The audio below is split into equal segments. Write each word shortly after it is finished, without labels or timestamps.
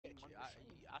I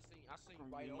seen you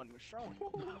right Green on. money was showing. I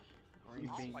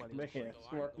don't like Man, this shit though. I ain't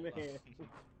smart gonna lie. man.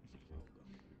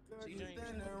 See, James, you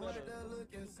could have better.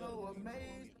 Looking so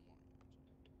amazed.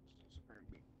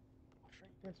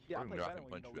 That's Yeah, I We're play gonna better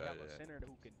when punch we you out have of a that. center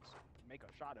who can make a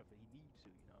shot if he needs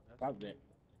to. That's, about that.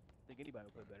 I think anybody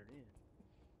will play better then.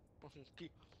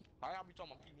 How y'all be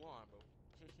talking about P1, bro?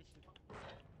 Because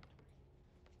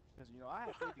I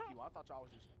had faith in Q. I thought y'all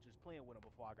was just playing with him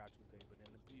before I got 2K, but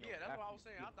then Yeah, that's what I was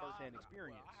saying. I thought first-hand well,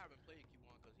 experience. I haven't played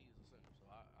Q1 because he's a center, so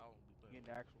I don't be playing. Getting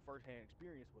the actual first-hand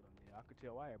experience with him, I could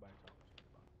tell why everybody talking shit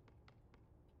about him.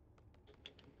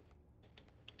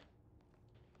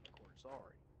 Of course,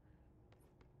 sorry.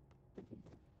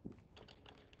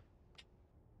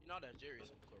 You know that's Jerry's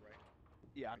clip, right?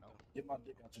 Yeah, I know. Get my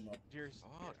dick out your mouth. Jarius,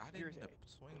 Oh, I didn't even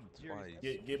swing twice.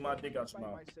 Get my dick out your Everybody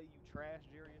mouth. might say you trash,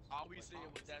 Jarius. All we saying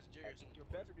was that's Jerry's. You're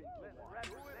better than Q1.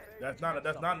 That's not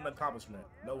an accomplishment.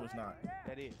 No, it's not.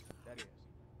 That is.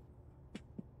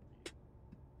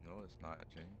 No, it's not,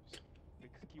 James.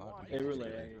 Because A lot Q1 of It people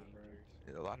really say ain't, bro.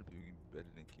 that. A lot of people can be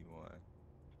better than Q1.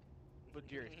 But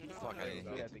Jarius, Fuck, I didn't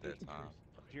good get at the to that game. time.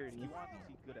 Jarius, Q1 thinks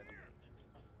he's good at the game.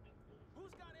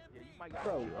 Yeah, you might got.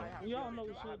 Bro, you might have y'all know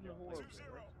Jarius, I have shit in the Jarius. horror. 0-2.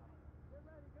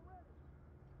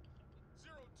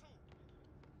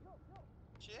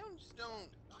 Jim just don't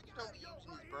be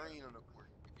using his brain on the court.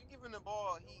 If you give him the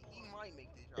ball, he might make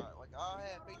this shot. Like I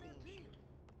have faith in him shoot.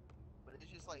 But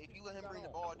it's just like if you let him bring the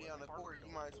ball down the court,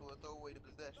 you might as well throw away the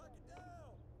possession.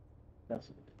 That's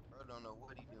I don't know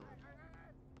what he doing.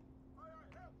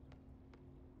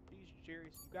 These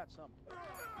Jarius, you got something.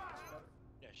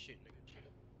 That shit, nigga.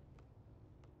 Chill.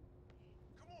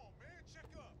 Come on, man, check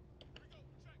up. Here we go,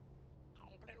 check. I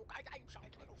don't play no guy.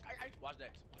 Watch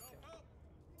that.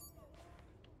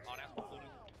 Oh, that's my booty.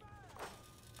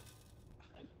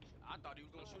 I thought he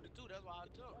was gonna shoot it too. That's why I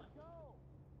took. Oh.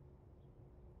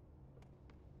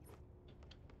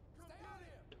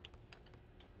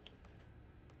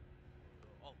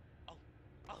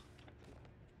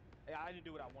 Hey, I didn't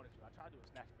do what I wanted to. I tried to do a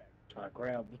snatchback. I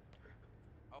grabbed him.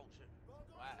 Oh shit.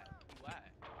 Wide. I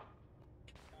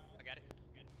got it.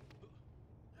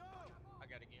 I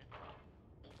got it again.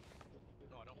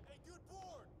 No, I don't. Hey, good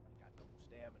board. I got no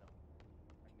stamina.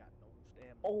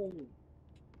 Oh,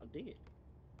 I'm dead.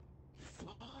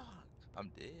 Fuck, I'm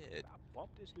dead. I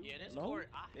bumped this dude. Yeah, this No. court.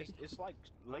 It's like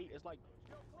late. It's like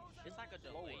a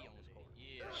slower delay on this it. court.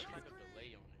 Yeah, it's like a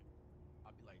delay on it.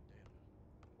 I'll be like, damn.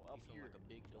 Well, up You feel here, like a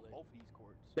big delay. both these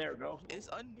courts. There we go. It's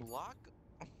unblock.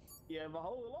 Yeah, but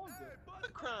hold it longer. The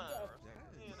crime. That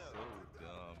is so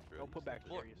dumb, bro. Don't put back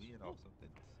Look, Jarius. leaning off something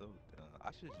so dumb.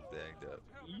 I should just bagged up.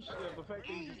 You should have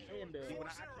perfected his stand See, there. when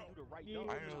I actually do the right Yeah.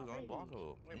 dunk, I didn't know it was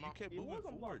unblockable. You kept It was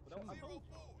moving forward unblockable. I too. told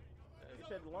you. You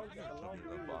said the longer, You the told me longer. it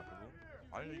was unblockable.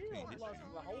 I didn't know you couldn't hit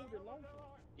you. Hold it longer.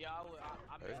 Yeah, I missed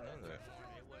I didn't know that.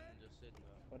 that. It wasn't just sitting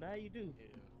there. Well, now you do.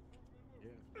 Yeah.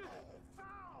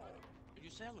 You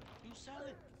selling.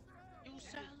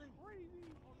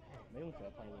 They was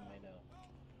trying to play with me now.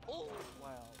 Oh,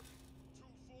 wow.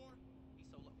 2-4. he's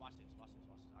so watch this. I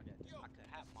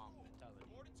could have mom mentality.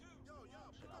 42.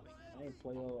 I ain't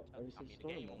play all I 36 mean, the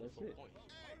story game mode. only That's 4 it. points.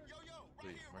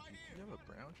 Wait, Marky, do you have a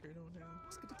brown shirt on now?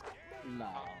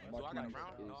 Nah, So I got a Marquise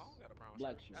brown. is No, I don't got a brown.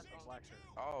 black shirt. shirt. That's all. Black shirt.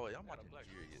 Oh, yeah, I'm Got a watching black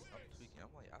shirt. Jarius. I'm tweaking.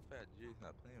 I'm like, I thought Jarius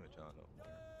not playing with y'all no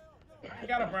more. I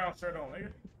got a brown shirt on,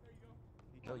 nigga.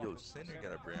 No, yo, center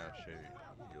got a brown shirt. Yo,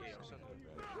 Yeah, center center. got a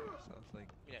brown shirt. Sounds like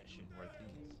Yeah, shit.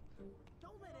 Marquise.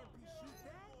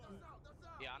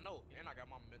 Yeah, I know. And I got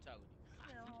mama mentality.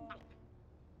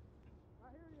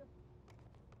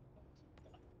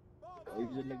 He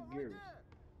was in the gears.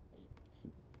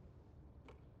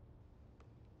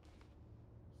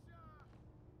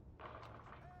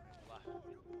 Lie.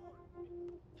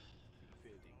 50.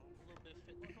 A little bit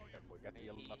 50. That boy got the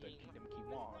yellow about them key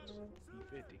wands.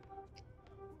 P50.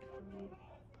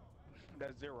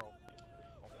 That's 0 on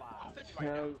I'm 5. 50 right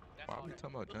now. That's Why all are we that.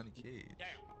 talking about Johnny Cage? Damn.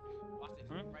 Watch this.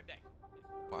 Right back.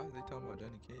 Why are they talking about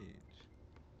Johnny Cage?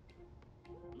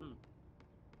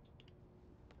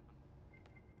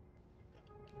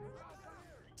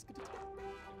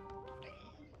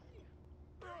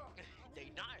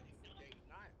 They not. Boy.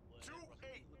 2-8. Look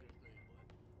at this thing,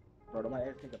 boy. Bro, my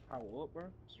ass take a power up, bro.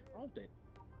 What's wrong with that?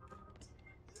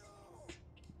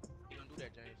 He gonna do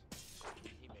that, James.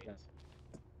 He made it. That's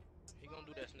He gonna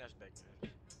do that snatch back,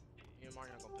 man. He and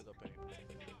Mario gonna pick up pain.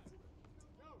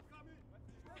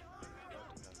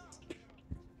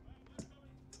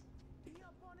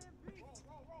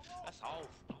 That's off.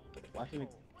 watch him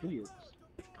do you.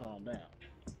 Calm down.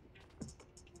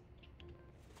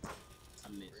 I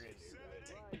missed.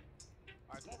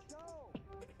 Alright, come on.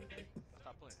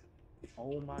 Stop playing.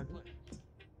 Oh my god. Play.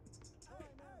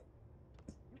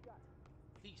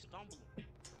 He's stumbling.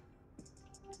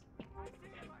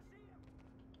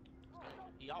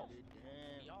 He off.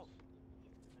 He off.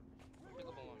 Pick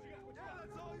up on one.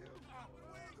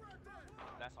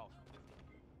 That's off.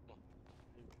 Come on.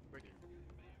 Break it.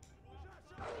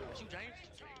 That's you, James.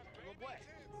 Little boy.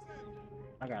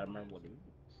 I gotta remember what it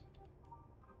is.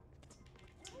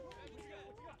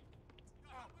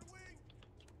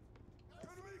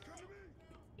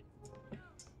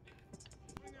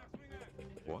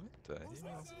 What the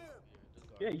hell?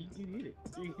 Yeah, you hit it.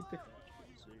 You hit that.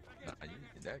 Nah,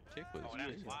 that kick was Oh, that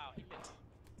is crazy. wild. He missed.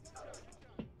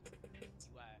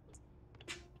 You wild.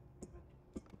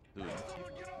 Dude,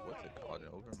 what's it called?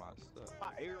 Over my stuff.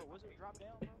 My arrow wasn't drop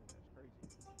down, bro. That's crazy.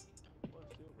 It was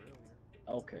silver earlier.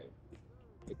 Okay.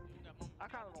 I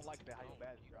kind of don't like that how your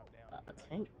badge drop down. I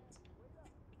can't.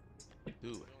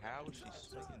 Dude, how is she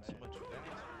swinging so much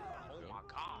faster? Oh my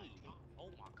god. Oh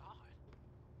my god.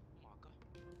 Oh my god.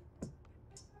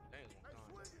 Dang,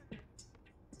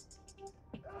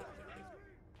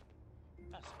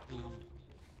 that's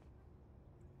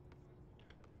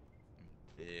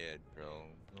Dead, bro.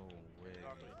 No way.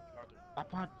 I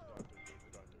thought.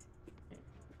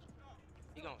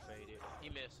 he gonna fade it. He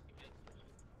missed.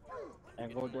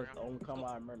 And go just the only come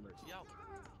I remember. Yo.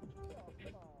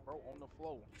 Bro, on the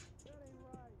floor.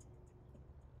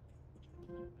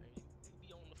 He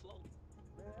be on the floor.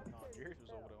 Nah, Jerry's was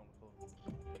over there on the floor.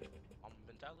 On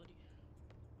mentality.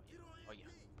 Oh yeah.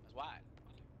 That's wide.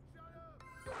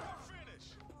 Finish.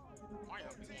 Mario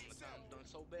be wanting the time done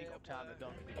so bad. He got time to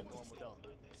dunk. He going with dunk.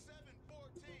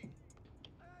 7-14.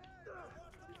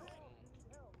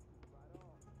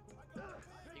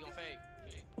 He gonna fade.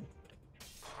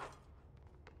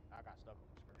 I got stuck on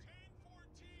the screen.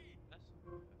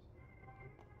 10-14.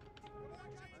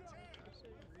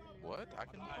 What? I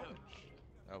can punch.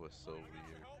 That was so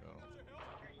weird, bro.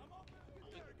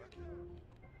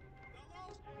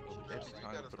 Every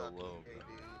time you put a low, bro.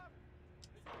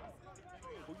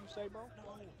 Who you say, bro?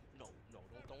 No,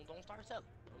 don't start selling.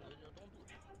 Don't do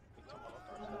it.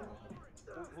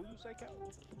 Who you say, Cal?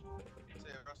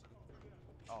 Say Russell.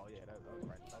 Oh yeah, that was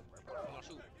right. That was right. We're gonna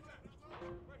shoot.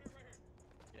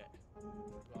 Yeah.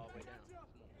 Go all the way down.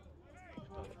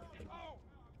 Come on.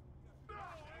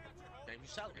 Damn, you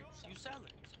selling. You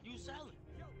selling. You selling.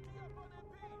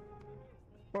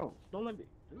 Bro, don't let me.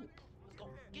 Dude. Let's go.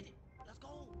 Get it. Let's go.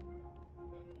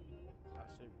 I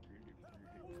say really.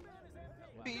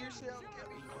 Be yourself,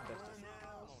 Come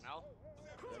on now.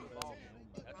 That's the ball.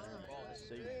 That's the ball. I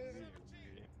say really.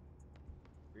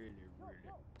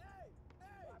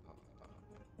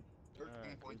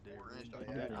 13.4 inch.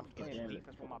 I'm getting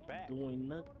defense on my back. Doing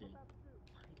nothing.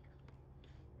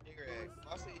 Nigga, if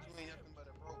I said you ain't nothing but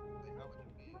a broke, then how would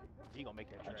you be? He gonna make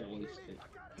that I trash. just wasted.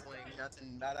 You ain't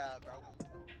nothing, nada, bro.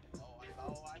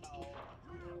 Oh, I know.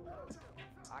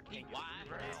 I can't get Wide.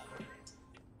 a rebound.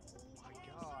 Oh my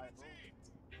god, bro.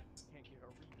 Can't get a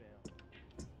rebound.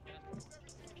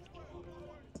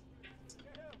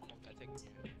 Almost gotta take it.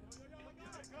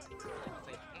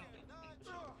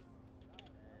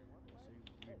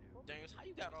 James, how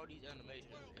you got all these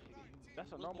animations? That's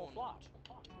a What's normal going flop.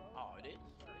 Oh, it is?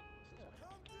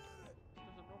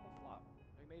 That's a normal flop.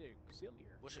 They made it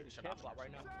sillier. What should, Made it should I Kevin flop or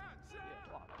right now? something. Yeah,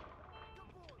 flop.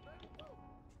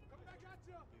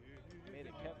 Made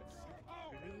it Kevin.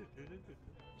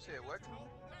 Said what?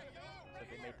 So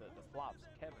they made the flops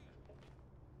Kevin.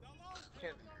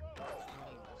 Kevin.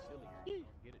 Sillier.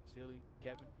 Get it? Silly.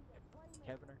 Kevin.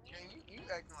 Keviner. Jane, you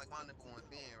acting like my number one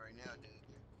fan right now, dude.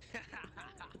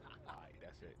 Alright,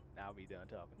 that's it. Now we done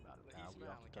talking about it. Now He's we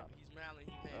off smiling, the Kevin. topic. He's smiling.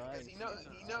 He's Alright. Cause he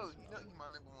knows he's my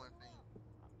number one fan.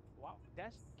 Wow,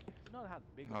 that's you know how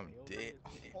big I'm the dead.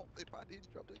 is? Oh, if I did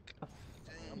drop the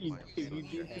James, You, my if you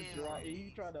God. get to try, you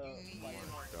try to You like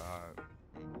need God.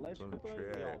 let's So play.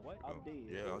 trash, Yo, what? bro. I'm dead.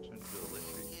 Yeah, I was trying to do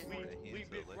electric. We- My we hands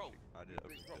big are broke. electric. I did Big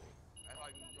everything. broke. That's how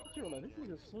you broke. Chill, man. This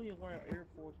nigga swinging wearing Air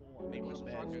Force One. They What's went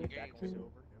the back, fucking get back game? on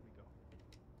silver. There we go.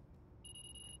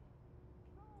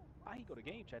 How he go to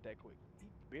game chat that quick? He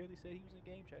barely said he was in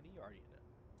game chat. He already in there.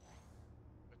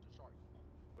 Mr. Shark.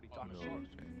 What he Oh, talking No, about?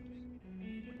 James. What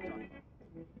he talking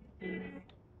about?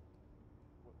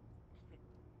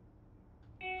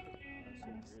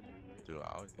 Dude,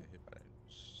 I was getting hit by that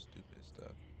stupid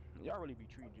stuff. Y'all really be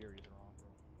treating Jerry's wrong, bro.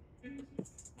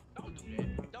 Don't do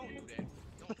that. Don't do that.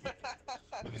 Don't do that.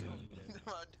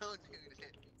 No, don't do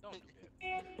that. Don't do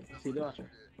that. See, Don't that's do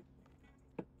that.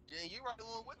 Jane, you right the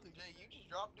one with him, Jane. You just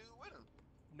dropped dude with him.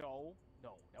 No,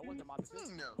 that wasn't my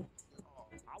decision. No.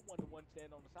 I wasn't the one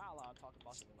standing on the sideline talking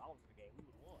about something. I was in the game. We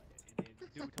would have won. And then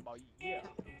dude talking about, yeah,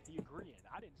 he agreeing.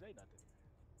 I didn't say nothing.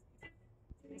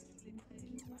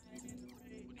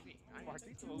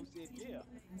 Ortiz who said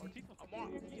yeah. Ortiz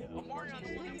said yeah. Omarion Send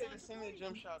said me the- send me the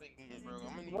jump shot again, bro. I'm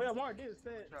gonna need Well, Mark did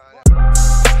say. to try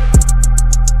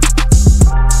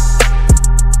that.